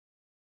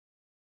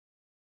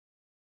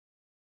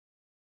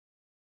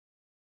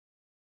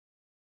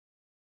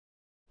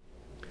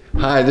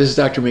Hi, this is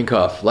Dr.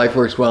 Minkoff,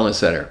 LifeWorks Wellness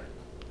Center.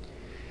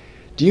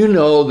 Do you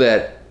know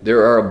that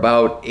there are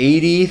about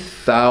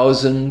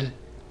 80,000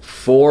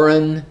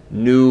 foreign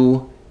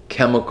new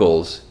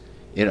chemicals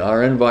in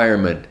our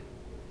environment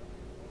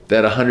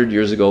that 100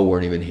 years ago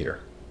weren't even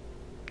here?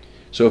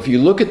 So if you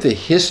look at the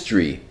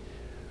history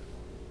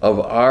of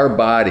our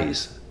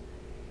bodies,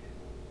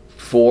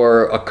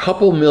 for a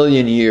couple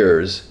million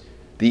years,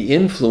 the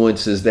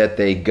influences that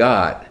they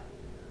got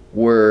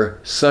were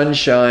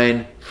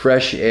sunshine,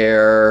 fresh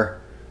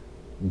air,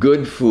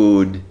 good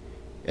food,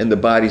 and the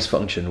bodies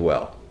functioned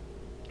well.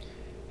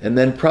 And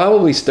then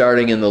probably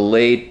starting in the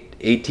late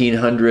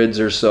 1800s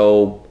or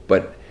so,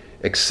 but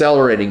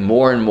accelerating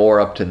more and more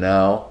up to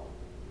now,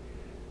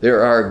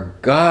 there are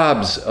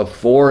gobs of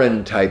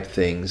foreign type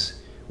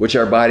things which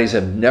our bodies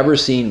have never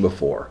seen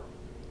before.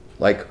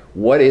 Like,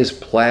 what is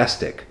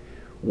plastic?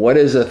 What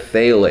is a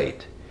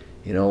phthalate?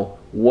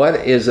 What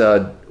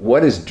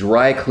is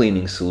dry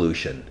cleaning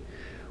solution?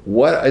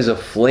 What is a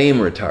flame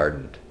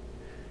retardant?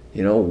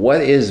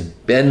 What is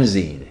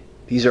benzene?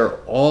 These are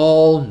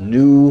all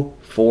new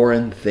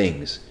foreign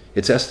things.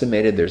 It's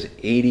estimated there's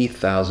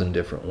 80,000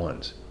 different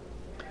ones.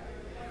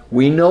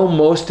 We know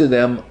most of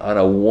them on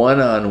a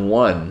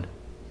one-on-one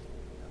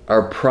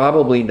are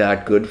probably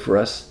not good for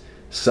us.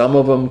 Some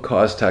of them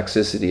cause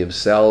toxicity of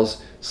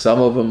cells.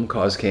 Some of them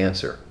cause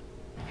cancer.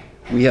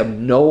 We have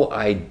no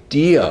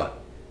idea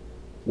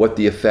what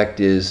the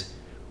effect is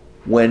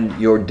when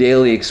your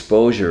daily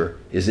exposure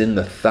is in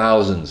the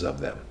thousands of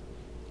them.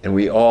 And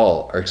we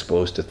all are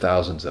exposed to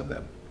thousands of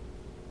them.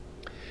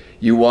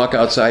 You walk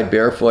outside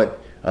barefoot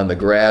on the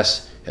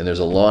grass and there's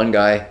a lawn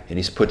guy and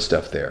he's put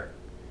stuff there.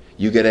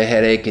 You get a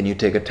headache and you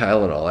take a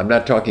Tylenol. I'm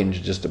not talking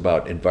just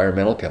about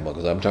environmental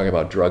chemicals. I'm talking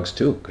about drugs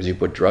too, because you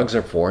put drugs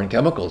are foreign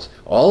chemicals.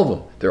 All of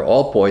them. They're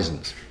all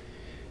poisons.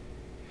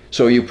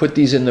 So you put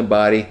these in the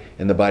body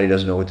and the body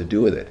doesn't know what to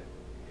do with it.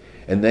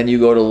 And then you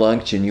go to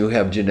lunch and you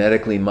have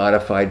genetically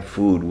modified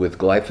food with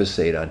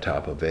glyphosate on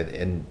top of it,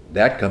 and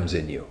that comes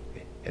in you.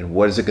 And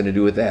what is it going to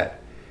do with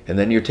that? And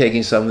then you're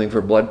taking something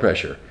for blood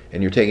pressure,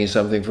 and you're taking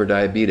something for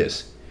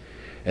diabetes.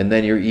 And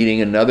then you're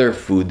eating another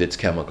food that's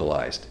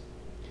chemicalized.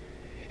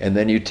 And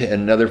then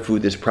another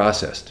food that's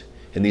processed.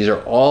 And these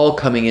are all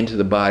coming into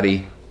the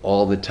body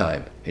all the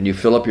time. And you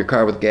fill up your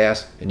car with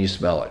gas and you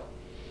smell it.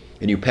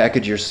 And you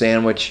package your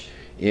sandwich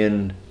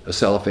in a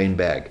cellophane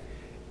bag.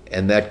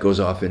 And that goes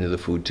off into the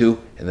food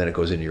too, and then it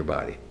goes into your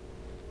body.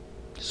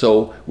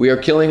 So we are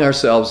killing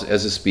ourselves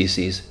as a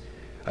species.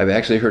 I've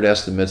actually heard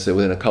estimates that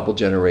within a couple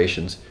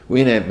generations,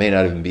 we may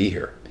not even be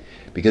here,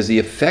 because the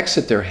effects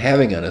that they're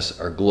having on us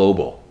are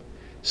global.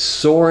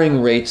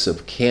 Soaring rates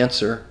of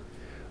cancer,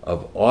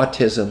 of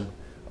autism,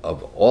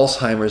 of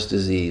Alzheimer's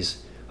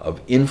disease,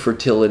 of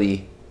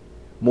infertility.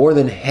 More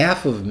than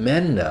half of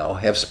men now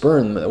have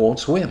sperm that won't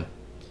swim.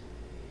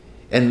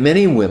 And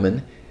many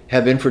women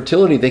have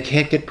infertility, they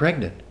can't get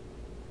pregnant.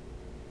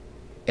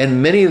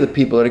 And many of the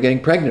people that are getting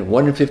pregnant,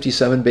 1 in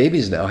 57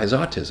 babies now has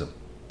autism.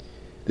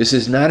 This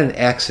is not an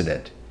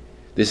accident.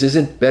 This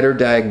isn't better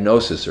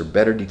diagnosis or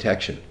better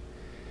detection.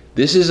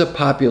 This is a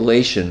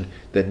population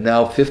that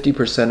now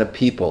 50% of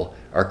people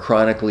are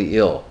chronically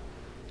ill.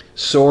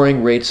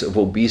 Soaring rates of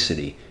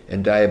obesity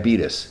and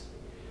diabetes.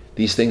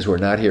 These things were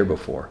not here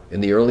before.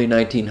 In the early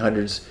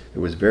 1900s,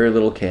 there was very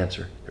little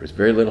cancer. There was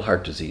very little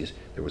heart disease.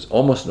 There was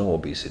almost no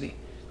obesity.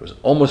 There was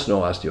almost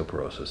no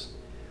osteoporosis.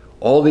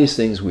 All these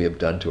things we have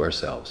done to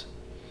ourselves.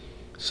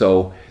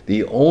 So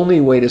the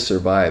only way to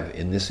survive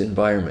in this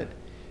environment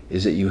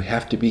is that you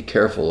have to be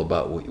careful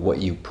about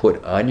what you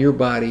put on your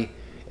body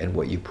and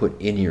what you put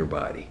in your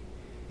body.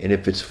 And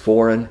if it's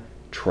foreign,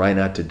 try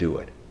not to do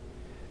it.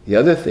 The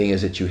other thing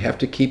is that you have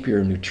to keep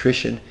your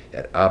nutrition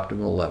at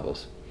optimal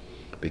levels,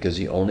 because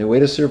the only way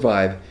to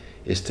survive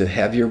is to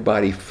have your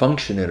body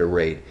function at a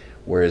rate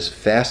where as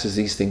fast as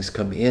these things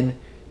come in,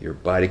 your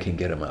body can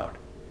get them out.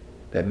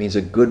 That means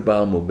a good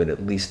bowel movement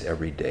at least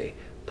every day.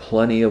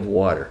 Plenty of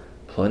water,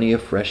 plenty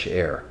of fresh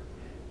air,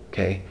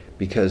 okay?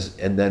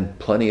 And then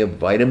plenty of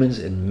vitamins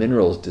and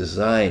minerals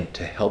designed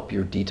to help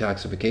your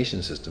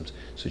detoxification systems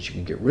so that you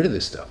can get rid of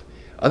this stuff.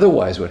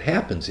 Otherwise, what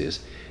happens is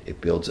it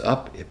builds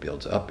up, it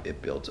builds up,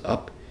 it builds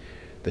up.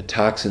 The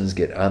toxins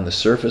get on the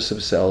surface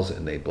of cells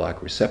and they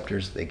block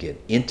receptors. They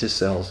get into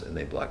cells and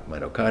they block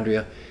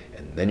mitochondria.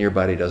 And then your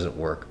body doesn't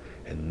work.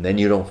 And then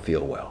you don't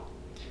feel well.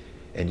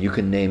 And you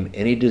can name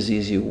any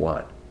disease you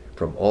want,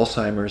 from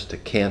Alzheimer's to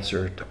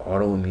cancer to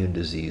autoimmune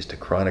disease to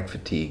chronic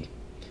fatigue.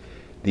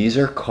 These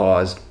are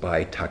caused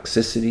by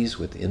toxicities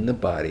within the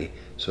body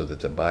so that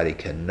the body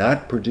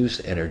cannot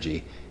produce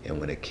energy, and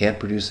when it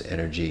can't produce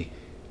energy,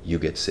 you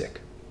get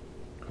sick.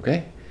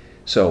 Okay?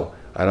 So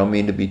I don't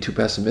mean to be too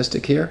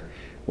pessimistic here.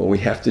 What we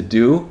have to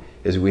do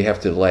is we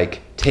have to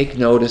take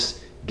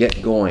notice,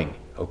 get going,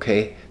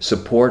 okay?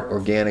 Support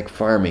organic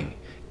farming,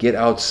 get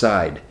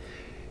outside,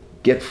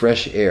 get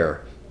fresh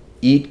air,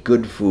 eat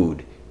good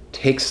food,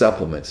 take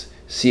supplements,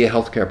 see a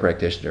healthcare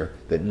practitioner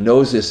that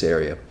knows this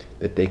area,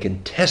 that they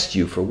can test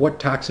you for what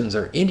toxins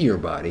are in your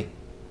body,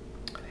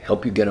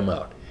 help you get them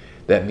out.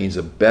 That means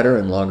a better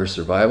and longer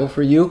survival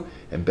for you,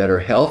 and better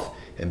health,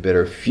 and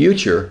better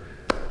future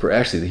for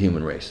actually the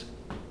human race.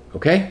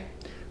 Okay?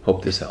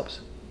 Hope this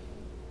helps.